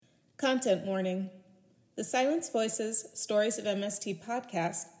Content warning. The Silence Voices Stories of MST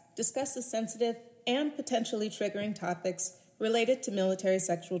podcast discusses sensitive and potentially triggering topics related to military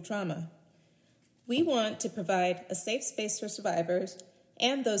sexual trauma. We want to provide a safe space for survivors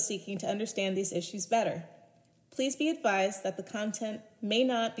and those seeking to understand these issues better. Please be advised that the content may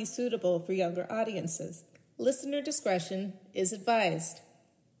not be suitable for younger audiences. Listener discretion is advised.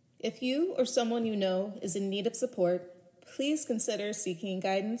 If you or someone you know is in need of support, please consider seeking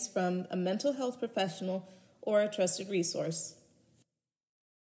guidance from a mental health professional or a trusted resource.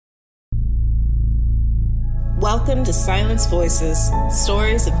 Welcome to Silence Voices,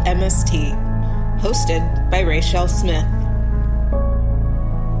 Stories of MST, hosted by Rachel Smith.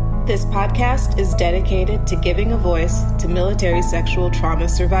 This podcast is dedicated to giving a voice to military sexual trauma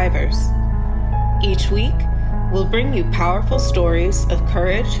survivors. Each week, we'll bring you powerful stories of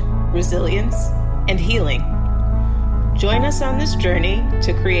courage, resilience, and healing. Join us on this journey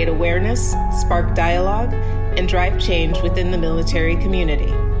to create awareness, spark dialogue, and drive change within the military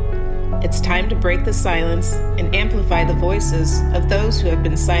community. It's time to break the silence and amplify the voices of those who have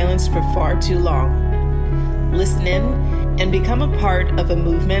been silenced for far too long. Listen in and become a part of a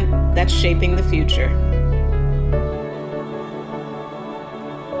movement that's shaping the future.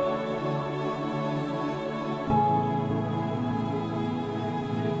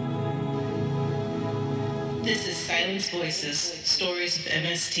 This is Silence Voices, Stories of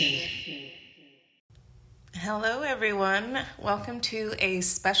MST. Hello, everyone. Welcome to a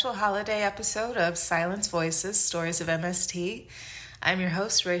special holiday episode of Silence Voices, Stories of MST. I'm your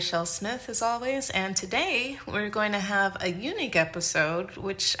host, Rachel Smith, as always, and today we're going to have a unique episode,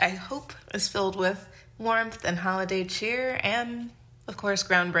 which I hope is filled with warmth and holiday cheer and, of course,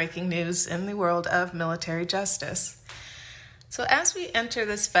 groundbreaking news in the world of military justice. So as we enter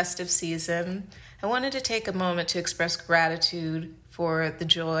this festive season, I wanted to take a moment to express gratitude for the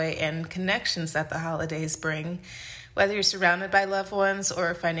joy and connections that the holidays bring. Whether you're surrounded by loved ones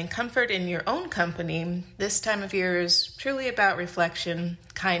or finding comfort in your own company, this time of year is truly about reflection,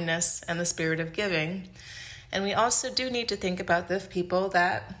 kindness, and the spirit of giving. And we also do need to think about the people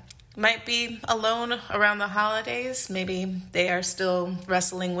that might be alone around the holidays. Maybe they are still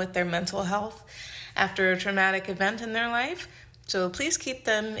wrestling with their mental health after a traumatic event in their life. So please keep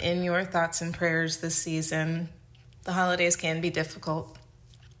them in your thoughts and prayers this season. The holidays can be difficult.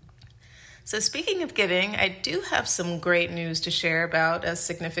 So speaking of giving, I do have some great news to share about a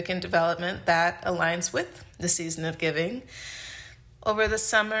significant development that aligns with the season of giving. Over the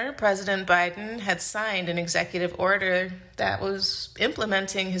summer, President Biden had signed an executive order that was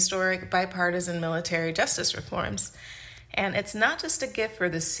implementing historic bipartisan military justice reforms. And it's not just a gift for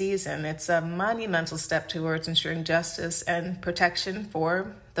the season, it's a monumental step towards ensuring justice and protection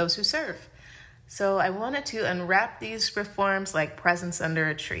for those who serve. So I wanted to unwrap these reforms like presents under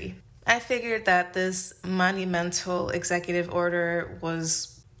a tree. I figured that this monumental executive order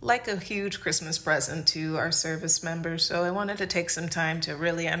was like a huge Christmas present to our service members, so I wanted to take some time to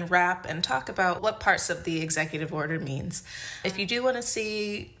really unwrap and talk about what parts of the executive order means. If you do want to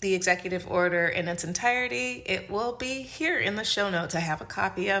see the executive order in its entirety, it will be here in the show notes. I have a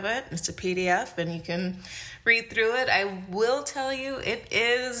copy of it. It's a PDF, and you can read through it. I will tell you it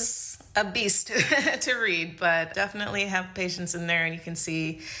is a beast to read, but definitely have patience in there, and you can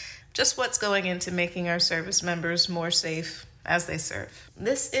see just what's going into making our service members more safe as they serve.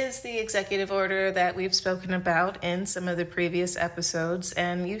 This is the executive order that we've spoken about in some of the previous episodes,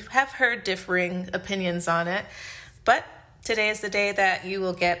 and you have heard differing opinions on it, but today is the day that you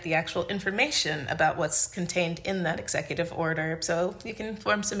will get the actual information about what's contained in that executive order, so you can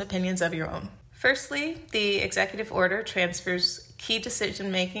form some opinions of your own. Firstly, the executive order transfers key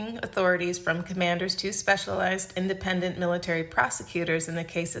decision-making authorities from commanders to specialized independent military prosecutors in the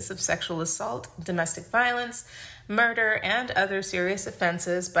cases of sexual assault, domestic violence, murder, and other serious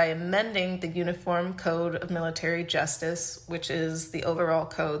offenses by amending the Uniform Code of Military Justice, which is the overall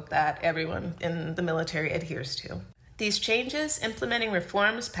code that everyone in the military adheres to. These changes, implementing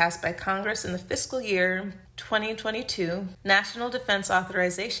reforms passed by Congress in the fiscal year 2022 National Defense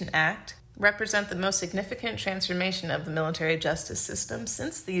Authorization Act, represent the most significant transformation of the military justice system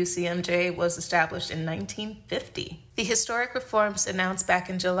since the UCMJ was established in 1950. The historic reforms announced back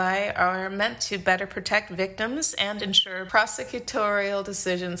in July are meant to better protect victims and ensure prosecutorial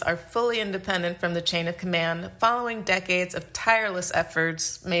decisions are fully independent from the chain of command following decades of tireless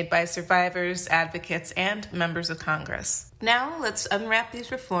efforts made by survivors, advocates, and members of Congress. Now, let's unwrap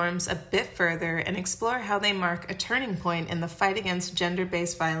these reforms a bit further and explore how they mark a turning point in the fight against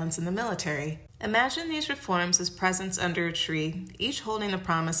gender-based violence in the military. Imagine these reforms as presents under a tree, each holding the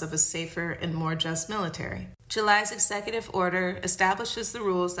promise of a safer and more just military. July's executive order establishes the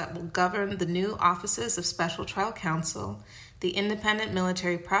rules that will govern the new offices of Special Trial Counsel, the independent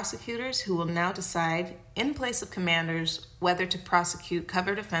military prosecutors who will now decide, in place of commanders, whether to prosecute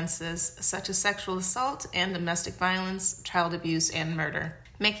covered offenses such as sexual assault and domestic violence, child abuse, and murder,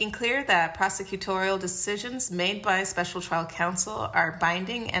 making clear that prosecutorial decisions made by Special Trial Counsel are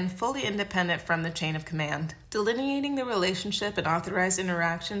binding and fully independent from the chain of command. Delineating the relationship and authorized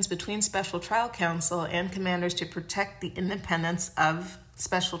interactions between Special Trial Counsel and commanders to protect the independence of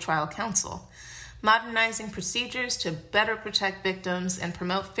Special Trial Counsel. Modernizing procedures to better protect victims and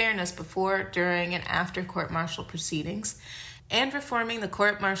promote fairness before, during, and after court-martial proceedings, and reforming the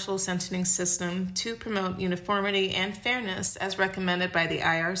court-martial sentencing system to promote uniformity and fairness as recommended by the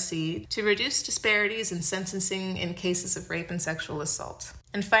IRC to reduce disparities in sentencing in cases of rape and sexual assault.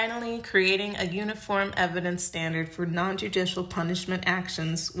 And finally, creating a uniform evidence standard for non-judicial punishment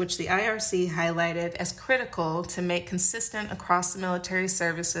actions, which the IRC highlighted as critical to make consistent across the military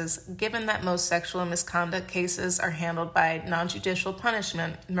services, given that most sexual misconduct cases are handled by non-judicial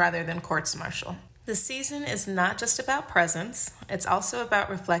punishment rather than courts-martial. The season is not just about presents, it's also about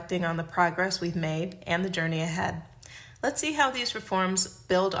reflecting on the progress we've made and the journey ahead. Let's see how these reforms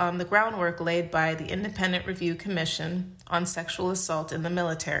build on the groundwork laid by the Independent Review Commission on Sexual Assault in the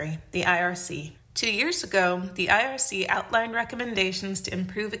Military, the IRC. 2 years ago, the IRC outlined recommendations to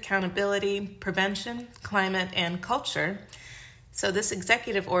improve accountability, prevention, climate, and culture. So this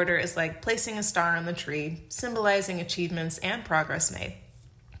executive order is like placing a star on the tree, symbolizing achievements and progress made.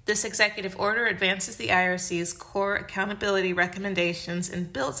 This executive order advances the IRC's core accountability recommendations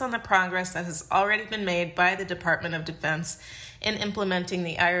and builds on the progress that has already been made by the Department of Defense in implementing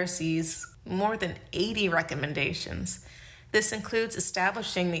the IRC's more than 80 recommendations. This includes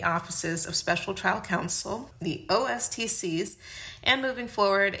establishing the offices of Special Trial Counsel, the OSTCs, and moving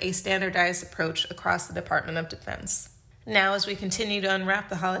forward a standardized approach across the Department of Defense. Now, as we continue to unwrap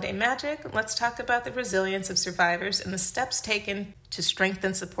the holiday magic, let's talk about the resilience of survivors and the steps taken to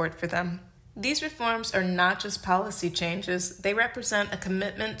strengthen support for them. These reforms are not just policy changes, they represent a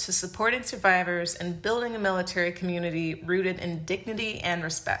commitment to supporting survivors and building a military community rooted in dignity and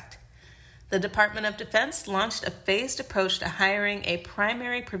respect. The Department of Defense launched a phased approach to hiring a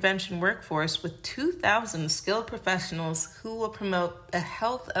primary prevention workforce with 2,000 skilled professionals who will promote the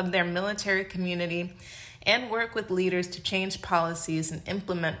health of their military community and work with leaders to change policies and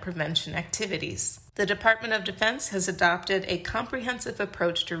implement prevention activities. The Department of Defense has adopted a comprehensive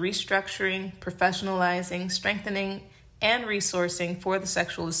approach to restructuring, professionalizing, strengthening, and resourcing for the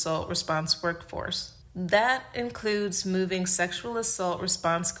sexual assault response workforce. That includes moving sexual assault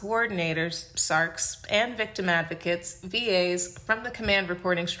response coordinators, SARCs, and victim advocates, VAs, from the command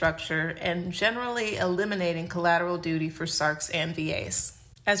reporting structure and generally eliminating collateral duty for SARCs and VAs.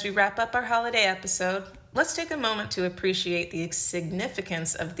 As we wrap up our holiday episode, let's take a moment to appreciate the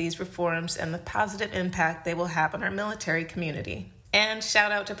significance of these reforms and the positive impact they will have on our military community. And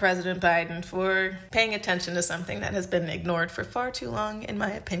shout out to President Biden for paying attention to something that has been ignored for far too long, in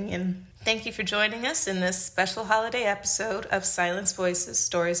my opinion. Thank you for joining us in this special holiday episode of Silence Voices,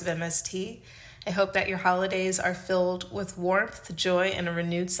 Stories of MST. I hope that your holidays are filled with warmth, joy, and a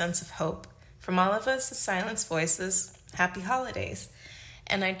renewed sense of hope. From all of us at Silence Voices, happy holidays.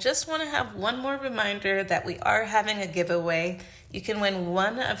 And I just want to have one more reminder that we are having a giveaway. You can win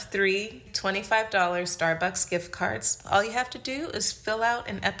one of 3 $25 Starbucks gift cards. All you have to do is fill out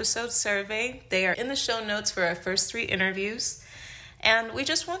an episode survey. They are in the show notes for our first 3 interviews. And we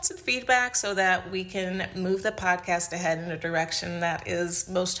just want some feedback so that we can move the podcast ahead in a direction that is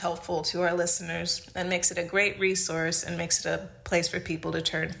most helpful to our listeners and makes it a great resource and makes it a place for people to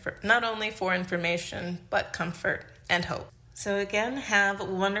turn for not only for information, but comfort and hope. So again, have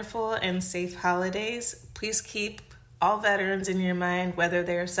wonderful and safe holidays. Please keep all veterans in your mind, whether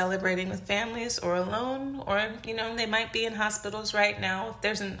they're celebrating with families or alone, or, they might be in hospitals right now. If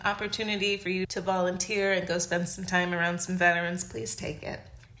there's an opportunity for you to volunteer and go spend some time around some veterans, please take it.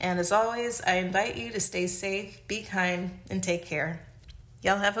 And as always, I invite you to stay safe, be kind, and take care.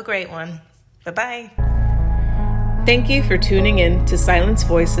 Y'all have a great one. Bye-bye. Thank you for tuning in to Silence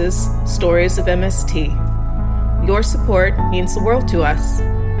Voices, Stories of MST. Your support means the world to us.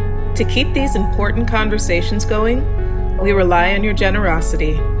 To keep these important conversations going, we rely on your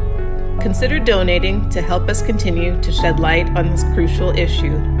generosity. Consider donating to help us continue to shed light on this crucial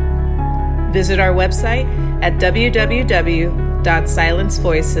issue. Visit our website at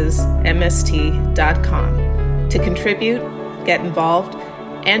www.silencevoicesmst.com to contribute, get involved,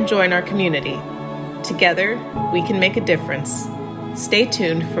 and join our community. Together, we can make a difference. Stay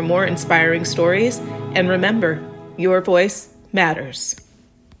tuned for more inspiring stories, and remember, your voice matters.